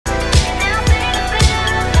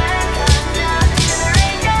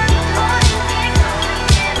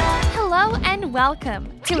Welcome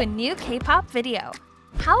to a new K-pop video.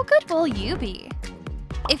 How good will you be?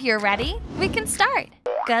 If you're ready, we can start.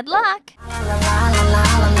 Good luck!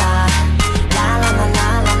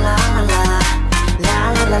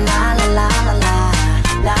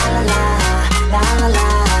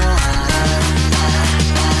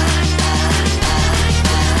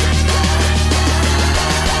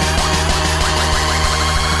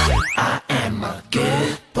 I am a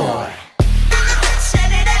good boy.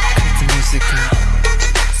 The music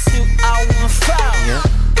suit I want foul. Yeah.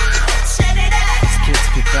 It's good to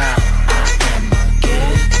be back. I am a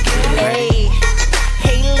good. Hey,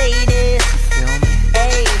 hey ladies. You feel me?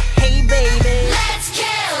 Hey, hey baby. Let's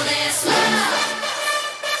kill this love.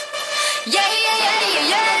 Yeah, yeah, yeah,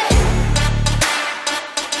 yeah, yeah.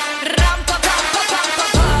 Ram pa pa pa pa pa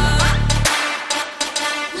pa.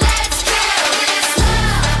 Let's kill this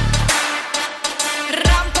love.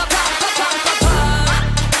 Ram pa pa pa pa pa pa.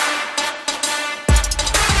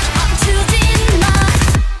 멈추지 마.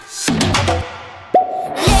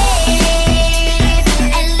 Live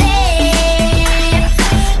and live.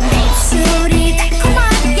 내 입술이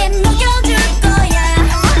달콤하게 녹여줄 거야.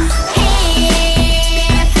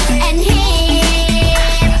 Hip and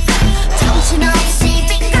hip. 정신없이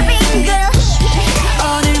빙글빙글.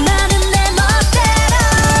 오늘만은 내 멋대로.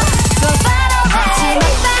 바로 하지만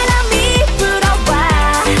바람이 불어와.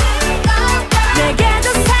 내게도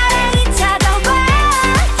사랑이 찾아와.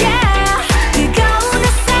 뜨거운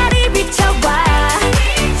햇살이 비춰와.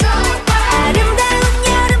 아름다운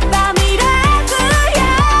여름밤이라고요.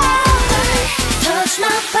 Touch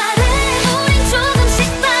my body. 우린 조금씩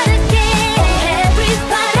빠르게.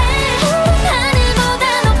 Everybody. 하늘보다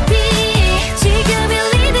높이. 지금의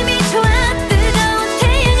리듬이 좋아. 뜨거운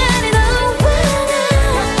태양 아래 너와 나.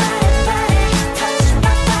 Touch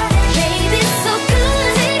my body. Baby so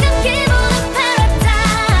good. 지금 기분은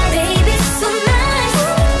paradise. Baby so nice.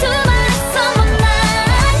 두말했어 my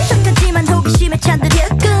mind. 똑같지만 호기심에 찬들여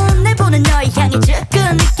날 보는 너의 향이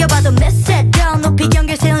지금 느껴봐도 몇 높이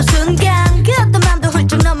경계 세운 순간 그 어떤 맘도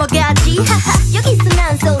훌쩍 넘어가지 하하 여기서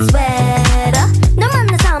난 so sweater 너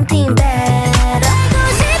만나 something better 알고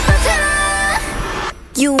싶어져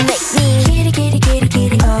You make me kitty kitty kitty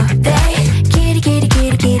kitty all day kitty kitty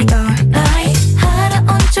kitty kitty all night 하루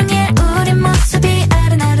온종일 우리 모습이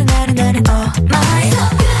아른아른아른아른 all mine So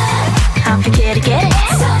good I feel kitty kitty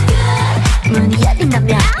So good 문이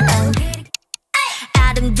열린다면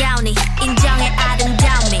아름다우니 인정해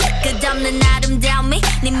아름다움이 끝없는 아름다움이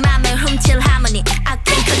네 맘을 훔칠 하모니 I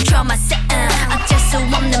can't control myself 어쩔 수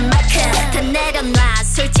없는 만큼 다 내려놔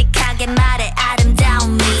솔직하게 말해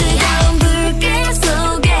아름다움이 뜨거운 불길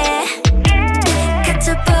속에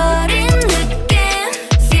갇혀버린 느낌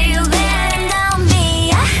Feel that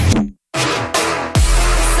아름다움이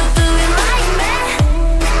So do it like me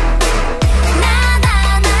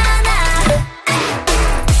나나나나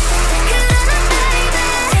그러나 baby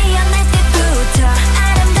태어날 때부터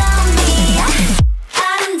아름다움이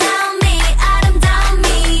아름다움이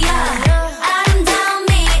아름다움이야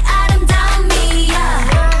아름다움이 아름다움이야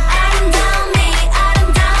아름다움이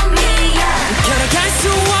아름다움이야 걸어갈 수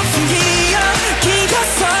없은 기억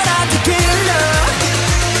기어서라도 길러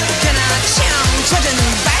그나 참 젖은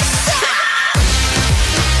발사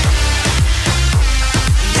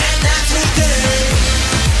Then that's we do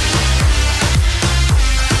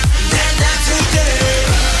Then that's we do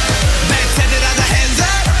멘트들아 다 hands up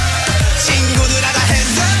친구들아 다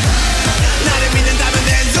hands up 나를 믿는다면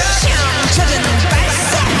hands up 참 젖은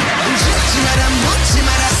발사 죽지 마라 묻지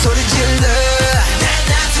마라 소리 질러 Then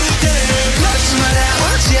that's we do 그러지 마라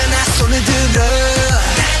오지 않아 손을 들어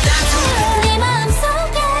Then that's we do 네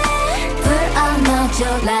마음속에 불어 넣어줘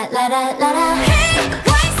라라라라라 Hey,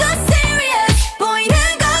 why so serious 보이는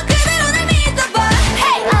것 그대로 날 믿어봐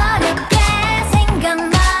Hey, 어렵게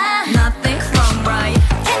생각나 Nothing's wrong, right?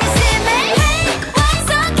 Can you see me? Hey, why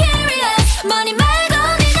so curious 머니 말고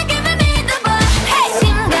네 느낌을 믿어봐 Hey,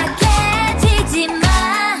 심각해지지 마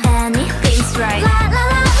Anything's right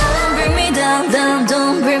Don't bring me down, down,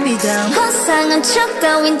 don't bring me down 허상한 척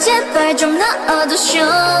따윈 제발 좀 넣어도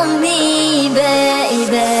show me,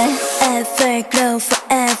 baby Everglow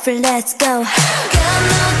forever, let's go Got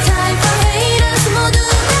no time for haters 모두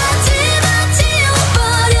다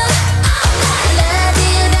집어치워버려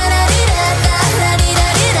라디라라리라다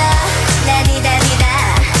라디라리라 라디라리라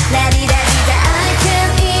라디라리라 I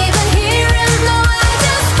can't even hear him no I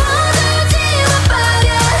just 모두 지워버려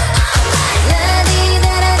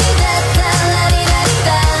라디라라리라다 라디라리라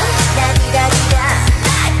라디라리라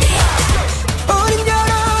우린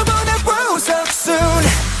여러분의 보석순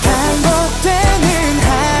반복되는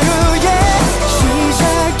하루에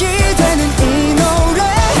시작이 되는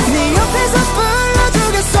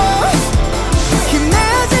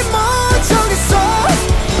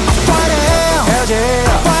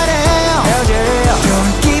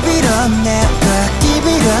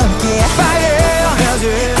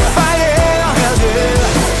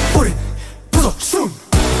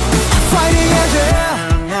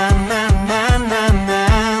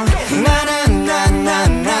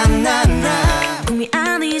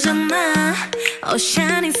Oh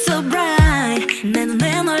shining so bright 내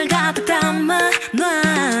눈에 널 가득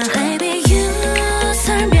담아놔 Baby you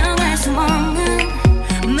설명할 수 없는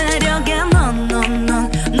매력에 넌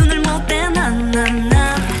눈을 못 떼 난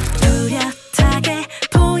뚜렷하게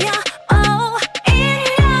보여 Oh in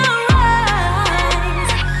your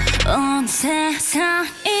eyes 온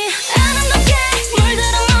세상이 아름답게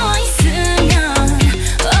물들어 누워 있으면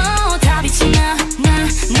Oh 다 빛이 나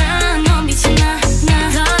넌 빛이 나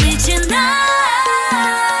더 빛이 나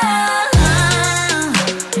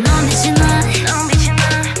넌 빛이 나 더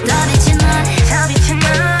빛이 나 더 빛이 나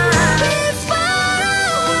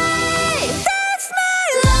That's my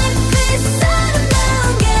life beside a moon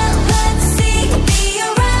galaxy Be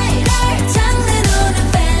alright 날 장르로는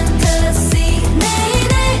fantasy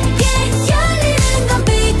내게 열리는 건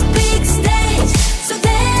big big stage So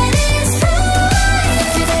that is why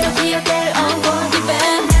그대로 기억될 unforgiven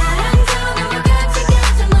나랑 서로 같이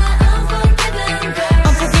가자 my unforgiven girl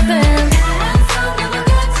Unforgiven 나랑 서로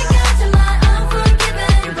같이 가자 my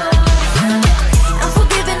unforgiven boy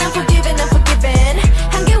Unforgiven unforgiven unforgiven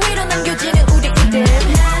한계 위로 남겨지는 우리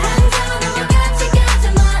이름 나랑 서로 같이 가자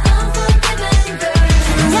my unforgiven girl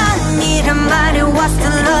연이란 말이 what's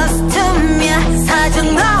the loss to me 사정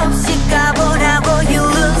없이 가보라고 you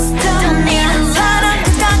lose to me 사랑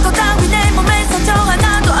끝까고 당기 내 몸에 상처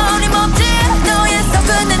하나도 어림없지 너의 속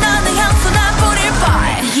끝내 나는 향수 난 뿌릴 boy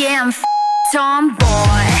Yeah I'm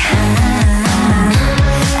tomboy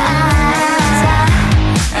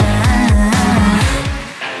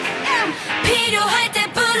필요할 때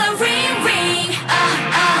불러 ring ring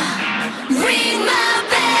ring my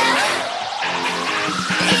bell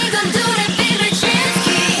이건 둘의 bigger chance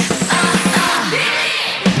key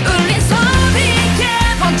울린 소리에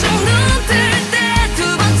번쩍 눈 뜰 때 두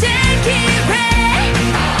번째 기회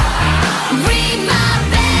ring my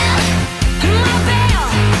bell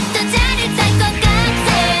또 짜릿할 것 같아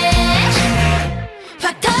확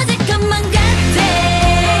터질 것만 같아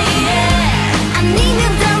아니면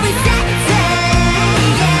더 reset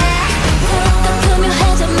또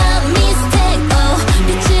투명해져 my mistake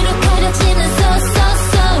빛으로 가려지는 so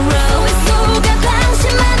sorrow 속아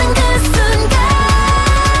방심하는 그 순간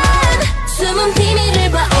숨은 비밀을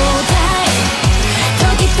봐 all day 더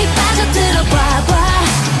깊이 빠져들어 봐봐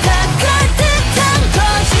다갈 듯한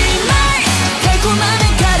거짓말 달콤함을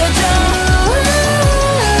가려줘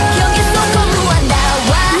여기서 거부한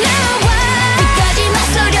나와 끝까지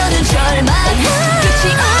맞서려는 절망 끝이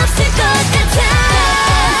없을 것 같아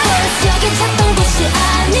First 여긴 찾던 곳이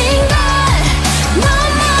아닌 걸 No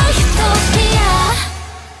more utopia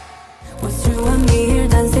Was you and me here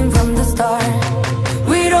dancing from the start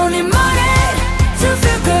We don't need money to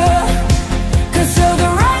feel good Cause you're the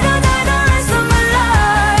right or die the rest of my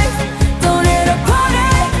life Don't need a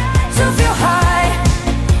party to feel high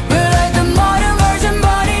We're like the modern version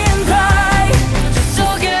Bonnie and Clyde So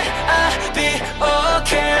yeah, I'll be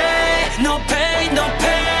okay. No pain, no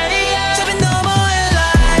pain. 잡힌 너머의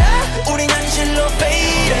light. 우린 현실로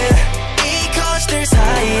faded. 이 거짓들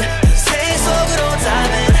사이 새 속으로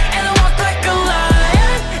담은. And I walk like a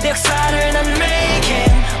lion. 내 역사를 난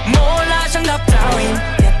making. 몰라 정답 따윈.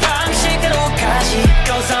 내 방식대로까지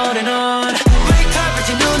goes on and on. Wake up,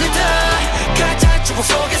 이제 눈을 떠. 가짜 축복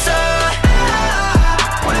속에서.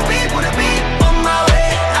 Wanna be on my way.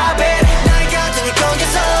 I bet 날 곁에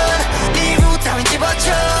거기서 네 루 따윈 집어쳐.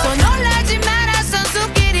 또 놀라지 마라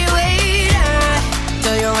선수끼리 왜 이래 Do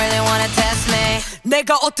you really wanna test me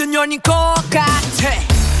내가 어떤 년인 것 같아.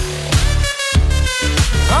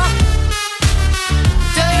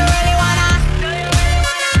 Do you really wanna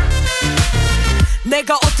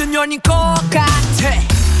내가 어떤 년인 것 같아. Yeah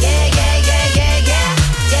yeah yeah yeah yeah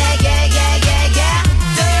Yeah yeah yeah yeah yeah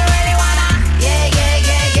Do you really wanna Yeah yeah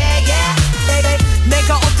yeah yeah yeah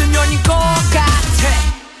내가 어떤 년인 것 같아.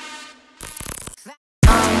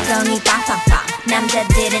 엉덩이 빵빵빵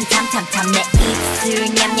남자들은 탐탐탐 내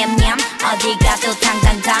입술 냠냠냠 어디 가도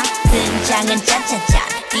당당당 등장은 짠짠짠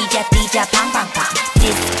뛰자 팡팡팡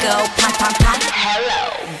디스코 팡팡팡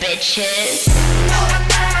Hello bitches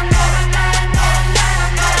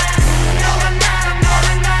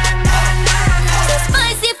Too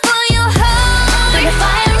spicy for your heart Bring the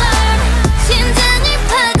fire alarm 심장이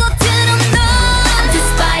파고드는 너 I'm too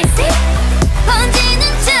spicy 번지는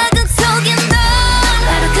자극 속에 너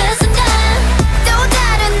바로 그 순간 또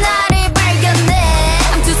다른 나를 발견해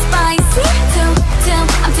I'm too spicy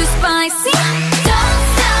I'm too spicy Don't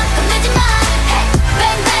stop 겁내지 마 Hey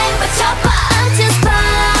bang bang 맞춰봐 I'm too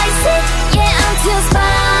spicy Yeah I'm too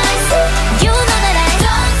spicy You know that I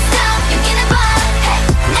don't stop 여기는 봐 Hey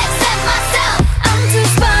next time myself I'm too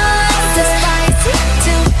spicy Too spicy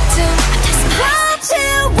Too I'm too spicy What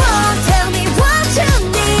you want Tell me what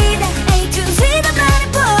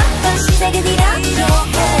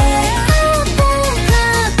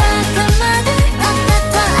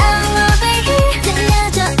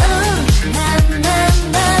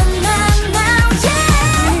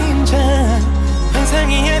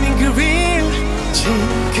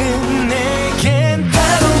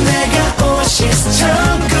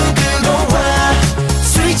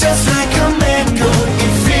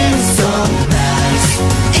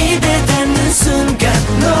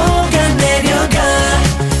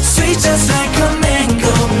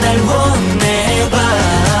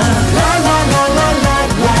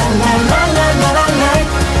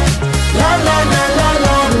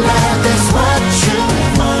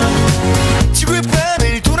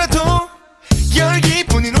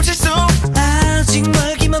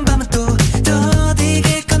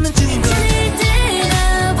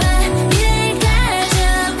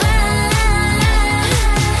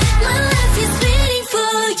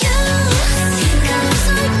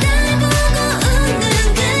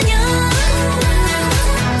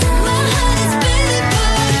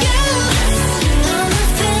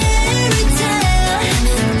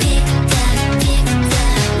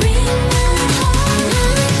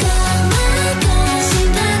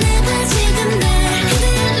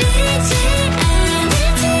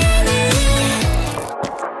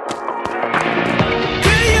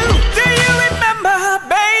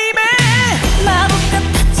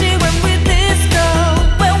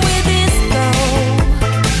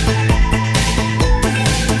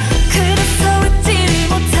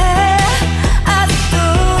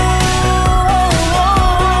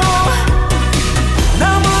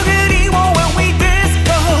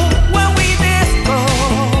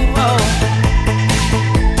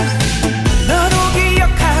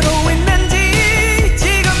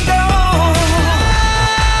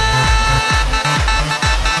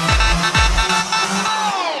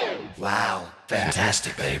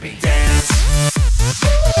fantastic, baby. Dance.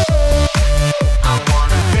 I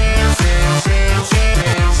wanna dance, dance, dance,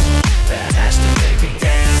 dance. Fantastic, baby.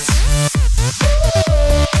 Dance.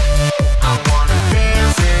 I wanna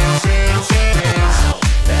dance, dance, dance, dance.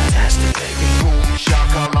 Fantastic, baby. Boom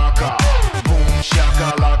shakalaka, boom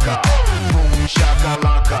shakalaka, boom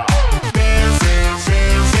shakalaka. Dance, dance,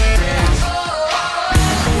 dance, dance.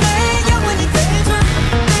 내 영원히 되줘,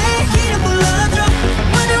 내 이름 불러줘.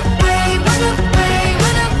 Wanna play, wanna play,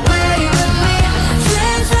 wanna play with me.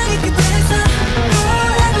 세상이 그대서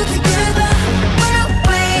뭐라도 together. Wanna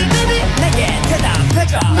play, baby. 내게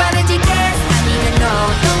대답해줘. 말해지 yes, 아니면 no.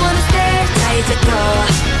 Don't wanna stay, 자 이제 또.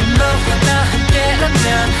 너와 나 함께라면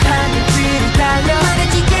하늘 위로 달려.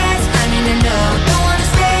 말해지 yes, 아니면 no. Don't wanna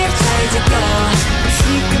stay, 자 이제 또.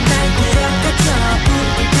 시간 날 데려가줘.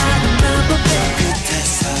 우리 가는 마법의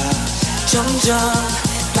끝에서 점점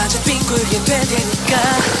빠져 빙굴게 될 테니까.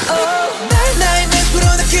 날 나의 늪으로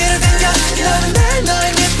나 끌어당겨. 너는 날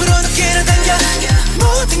너의 늪으로 나 끌어당겨.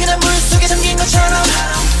 모든 게 난 물속에 잠긴 것처럼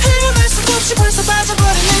헤어날 수 없이 벌써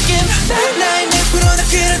빠져버린 느낌. 날 나의 늪으로 나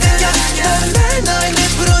끌어당겨. 너는 날 너의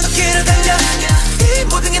늪으로 나 끌어당겨. 이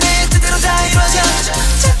모든 게 내 뜻대로 다 이루어져.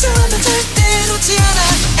 작정하면 절대 놓지 않아.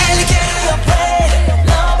 Alligator your play,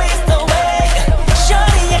 love is the way.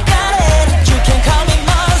 Shorty, I got it. You can call me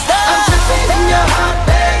monster. I'm trapped in your heart,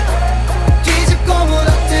 babe. 뒤집고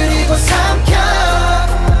무너뜨리고 삼켜.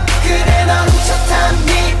 그래 넌 훔쳤단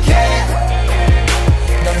니게.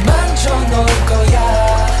 널 만져놓을 거야.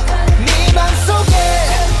 네 맘속에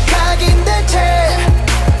각인된 채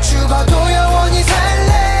죽어도 영원히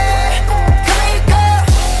살래. Girl,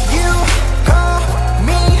 you call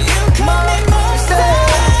me monster.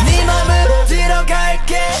 네 맘으로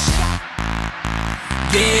들어갈게.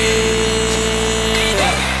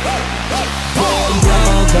 Yeah. Boom,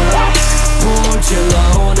 brother. Boom, 질러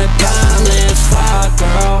오늘 밤. Let's fuck,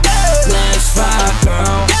 girl. Let's fuck,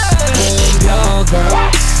 girl. Boom, brother.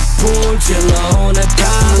 Boom, 질러 오늘 밤.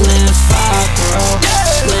 Let's fuck, girl.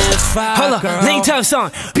 Let's fuck, girl. hold up, 링탑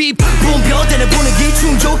선 비품 분별되는 분위기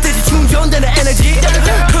충족되지 충전되는 에너지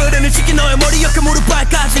흐르는 시기 너의 머리 옆에 무릎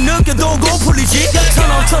발까지 느껴도고 풀리지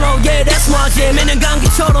터널 yeah that's my jam 매년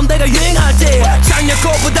감기처럼 내가 유행할 때 작년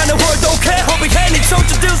거보다는 훨독해 허비해 네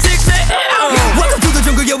청춘들 식세 Welcome to the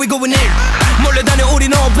jungle yeah we going in 몰려다녀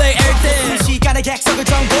우린 all play everything 그 시간의 객석을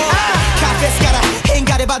정보 카페스 가라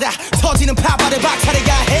행가를 받아 터지는 파바를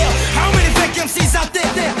박차려야 해요. How many fake MCs out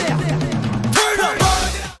there? Turn up.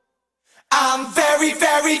 I'm very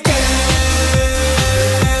very good.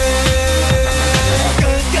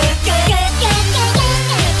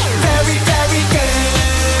 Very very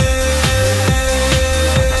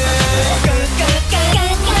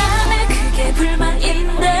날 그게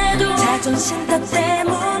불만인데도 자존심 탓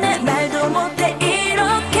때문에 말도 못해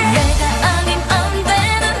이렇게. 내가 아님 안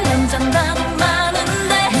되는 남잔다도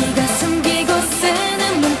많은데 네가 숨기고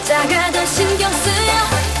쓰는 문자가 더 신경 쓰여.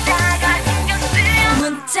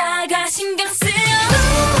 문자가 신경 쓰여.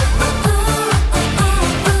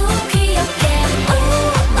 귀엽게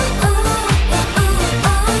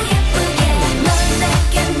예쁘게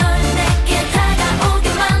널 내게 다가오게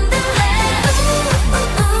만들래.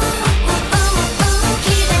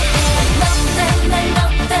 기대해. 너 때문에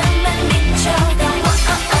미쳐가.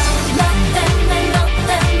 너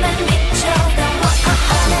때문에 미쳐가.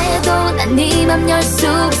 나여도 난 네 맘 열 수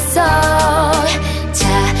없어.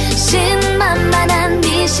 자신만만한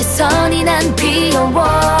네 시선이 난 귀여워.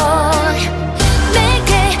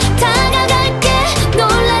 내게 다가갈게.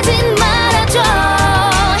 놀라진 말아줘.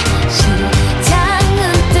 심장은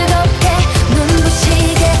뜨겁게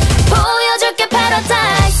눈부시게 보여줄게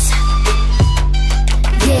paradise.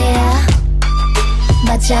 Yeah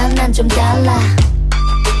맞아 난 좀 달라.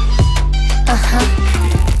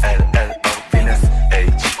 Venus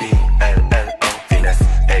H-E-L-L-O Venus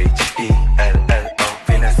H-E-L-L-O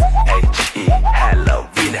Venus H-E Hello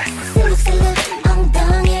Venus. 슬룩슬룩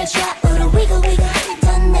엉덩이를 좌우로 wiggle wiggle 더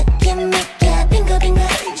느낌 있게 빙글빙글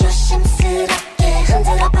조심스럽게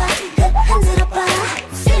흔들어봐. 흔들어봐.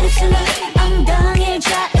 슬룩슬룩 엉덩이를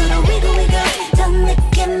좌우로 wiggle wiggle 더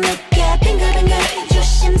느낌 있게 빙글빙글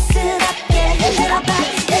조심스럽게 흔들어봐.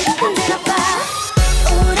 흔들어봐.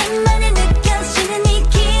 오랜만에 느껴지는 이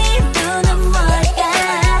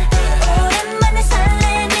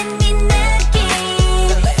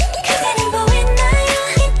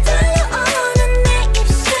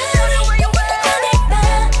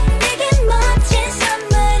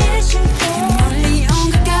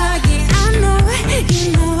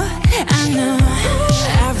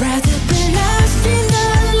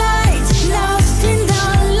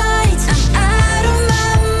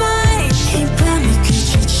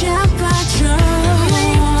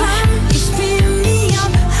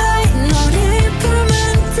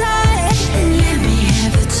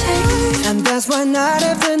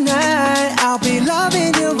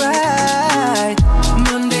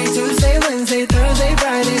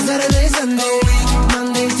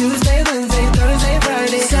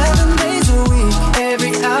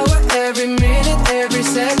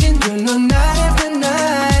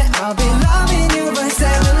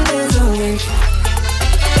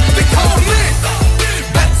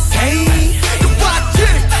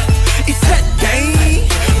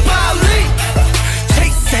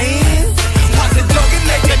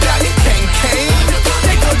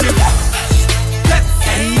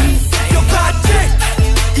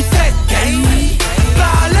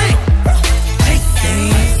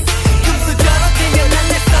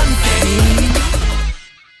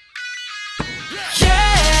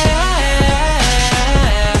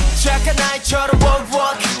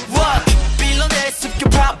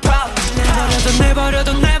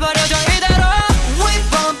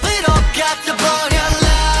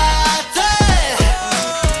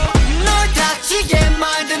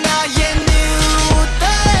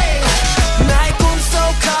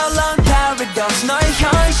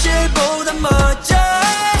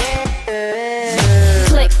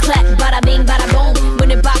클릭 바라빙 바라봉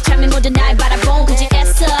문을 박 차면 모두 날 바라봉 굳이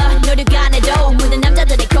애써 노력 안 해도 묻는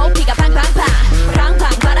남자들의 코피가 팡팡팡 팡팡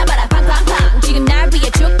바라바라 팡팡팡 지금 날 위해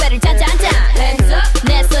축배를 짠짠짠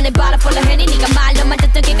내 손에 바라폴라 해니 네가 말로만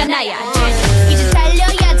듣던 걔가 나야 이제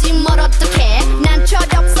달려야지 뭘 어떡해 난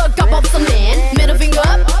철없어 겁없어 man middle finger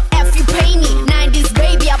up if you pay me 90s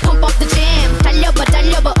baby I pump up the jam 달려봐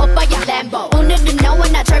달려봐 오빠야 램보 오늘은 너와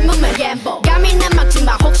나 젊음을 갬보 감히 난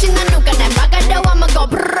막지마 혹시나 누가 날 막아도 I'ma go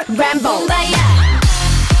brrr 램보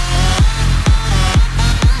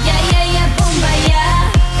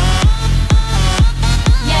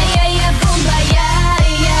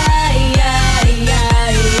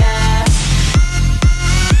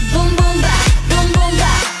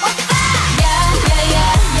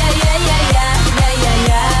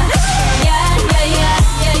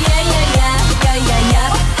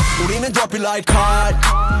Drop it like hot,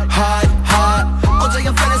 hot, hot. 어제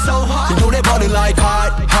I'm feeling so hot. 이 노래 버리 like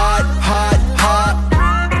hot, hot, hot, hot.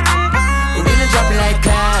 우리는 drop it like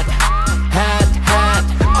hot, hot, hot.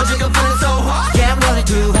 어제 I'm feeling so hot. Yeah, I'm running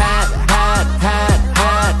too hot, hot, hot,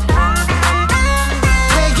 hot.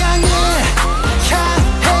 태양을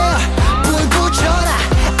향해 불 붙여라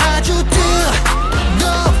아주 뜨겁게.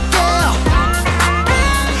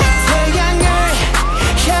 태양을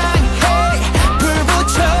향해 불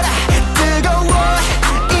붙여라.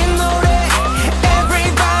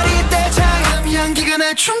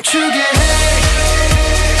 춤추게 해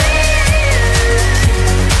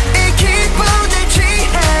이 기분에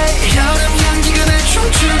취해 여름 향기가 날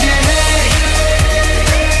춤추게 해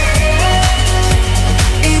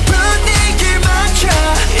이 분위기를 맞춰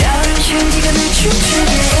여름 향기가 날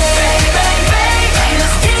춤추게 해 Bang bang bang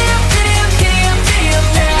let's get up get up get up get up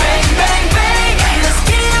now Bang bang bang let's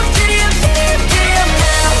get up get up get up get up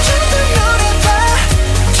now 춤도 노래봐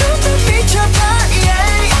춤도 비춰봐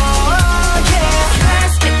yeah oh yeah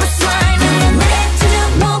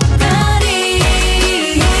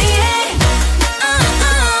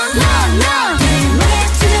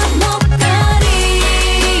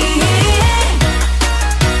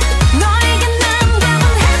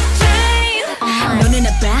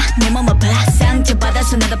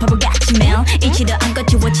손에다 바보같이 매일 이치도 않고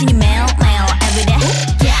지워치니 매일 everyday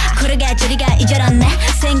걸어가 저리가 잊어놨네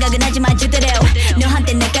생각은 하지마 제대로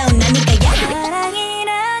너한테 내가 온다니까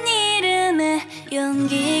사랑이란 이름에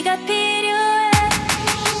용기가 필요해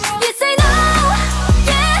Yes I know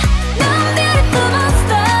yeah 넌 beautiful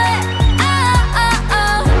monster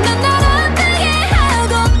넌 날 아프게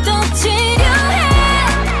하고 또 치료해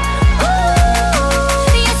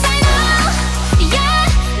Yes I know yeah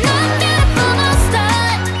넌 beautiful monster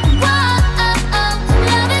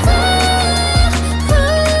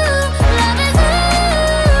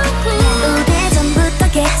오래전부터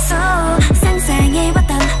계속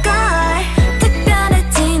상상해왔던 걸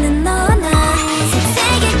특별해지는 너나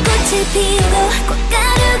색색의 꽃을 피우고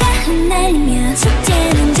꽃가루가 흩날리며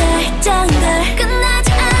축제는 절정걸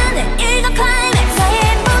끝나지 않을 일과 클라이맥스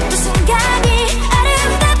나의 모든 순간이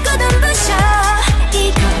아름답고 눈부셔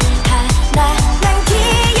이것 하나만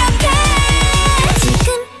기억해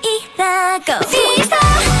지금이라고 지서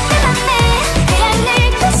내 맘에 태양을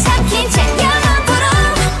부삭힌 채 영원토록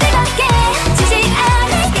뜨겁게 지지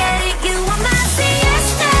않을게 You are my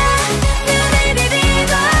siesta 눈을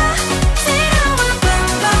비비고 새로운 boom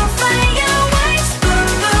boom fireworks boom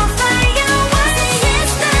boom fireworks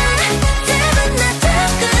siesta 대분 나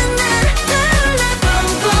뜨끈한 놀라 boom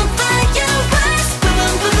boom fireworks boom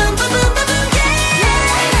boom boom boom boom boom yeah La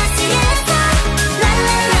la siesta la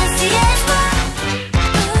la la siesta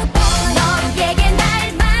너에게 날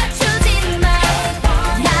맞추지 마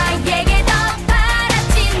나에게 더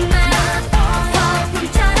바라지 마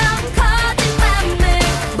거품처럼 커진 맘을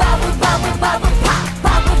버블 버블 버블 팝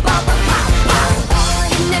버블 버블 팝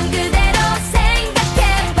있는 그대로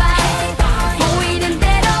생각해봐 보이는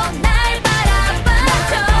대로 날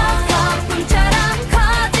바라봐줘 거품처럼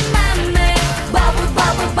커진 맘을 버블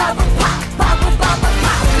버블 버블 팝 버블 버블 팝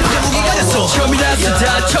처음이라서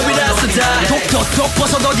다 처음이라서 다 독독독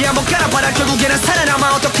벗어 어디 한번 깔아봐라 결국에는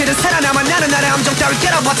살아남아 어떻게든 살아남아 나는 나의 함정 따위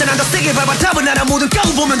깨라봤자 난 더 세게 밟아 답은 알아 모든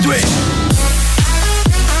까고 보면 돼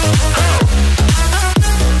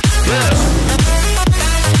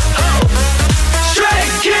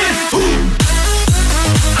Shake it!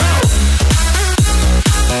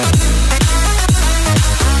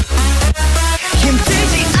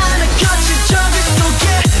 힘들지 않아 거친 저기 속에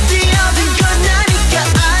뛰어든 건 나니까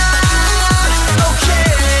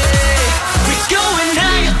Okay We're going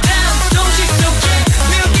higher down 도시 속에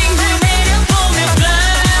building들 내려보면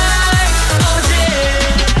fly Oh yeah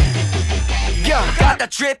Yeah 갖다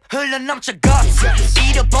drip 흘러넘쳐 guts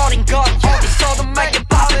잃어버린 것 어디서도 make it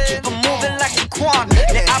pop Keep on moving like a quan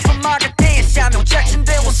내 앞을 막을 때에 Samuel Jackson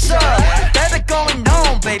there what's up Baby going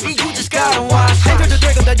on baby you just gotta watch 행동도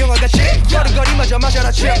되고 다 영화같이 거리마저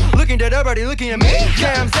마셔라 chill Looking at everybody looking at me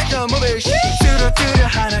Yeah I'm set to move it 뚜루뚜루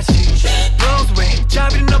하나씩 Blows away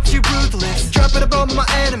자비는 없이 ruthless Drop it above my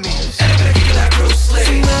enemies And I'm gonna kick it like Bruce Lee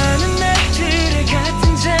수많은 날들의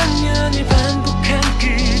같은 장면을 반복한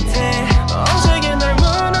끝에 언제게 날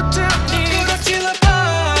무너뜨리고 찔러봐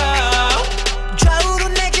좌우로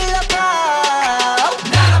내질러봐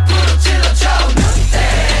날 앞으로 찔러줘 눈대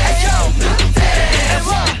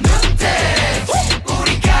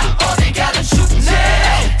우리가 어딜 가든 축제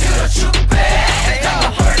들어 축배 딱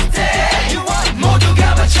널 때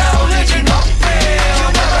모두가 맞춰올리지 높이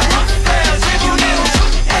지붕이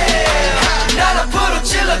우주에 날 앞으로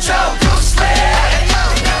찔러줘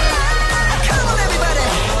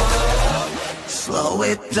Slow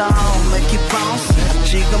it down, make it bounce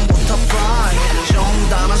지금부터 fly 좀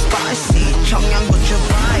더 spicy 청양고추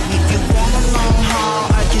vibe If you wanna know how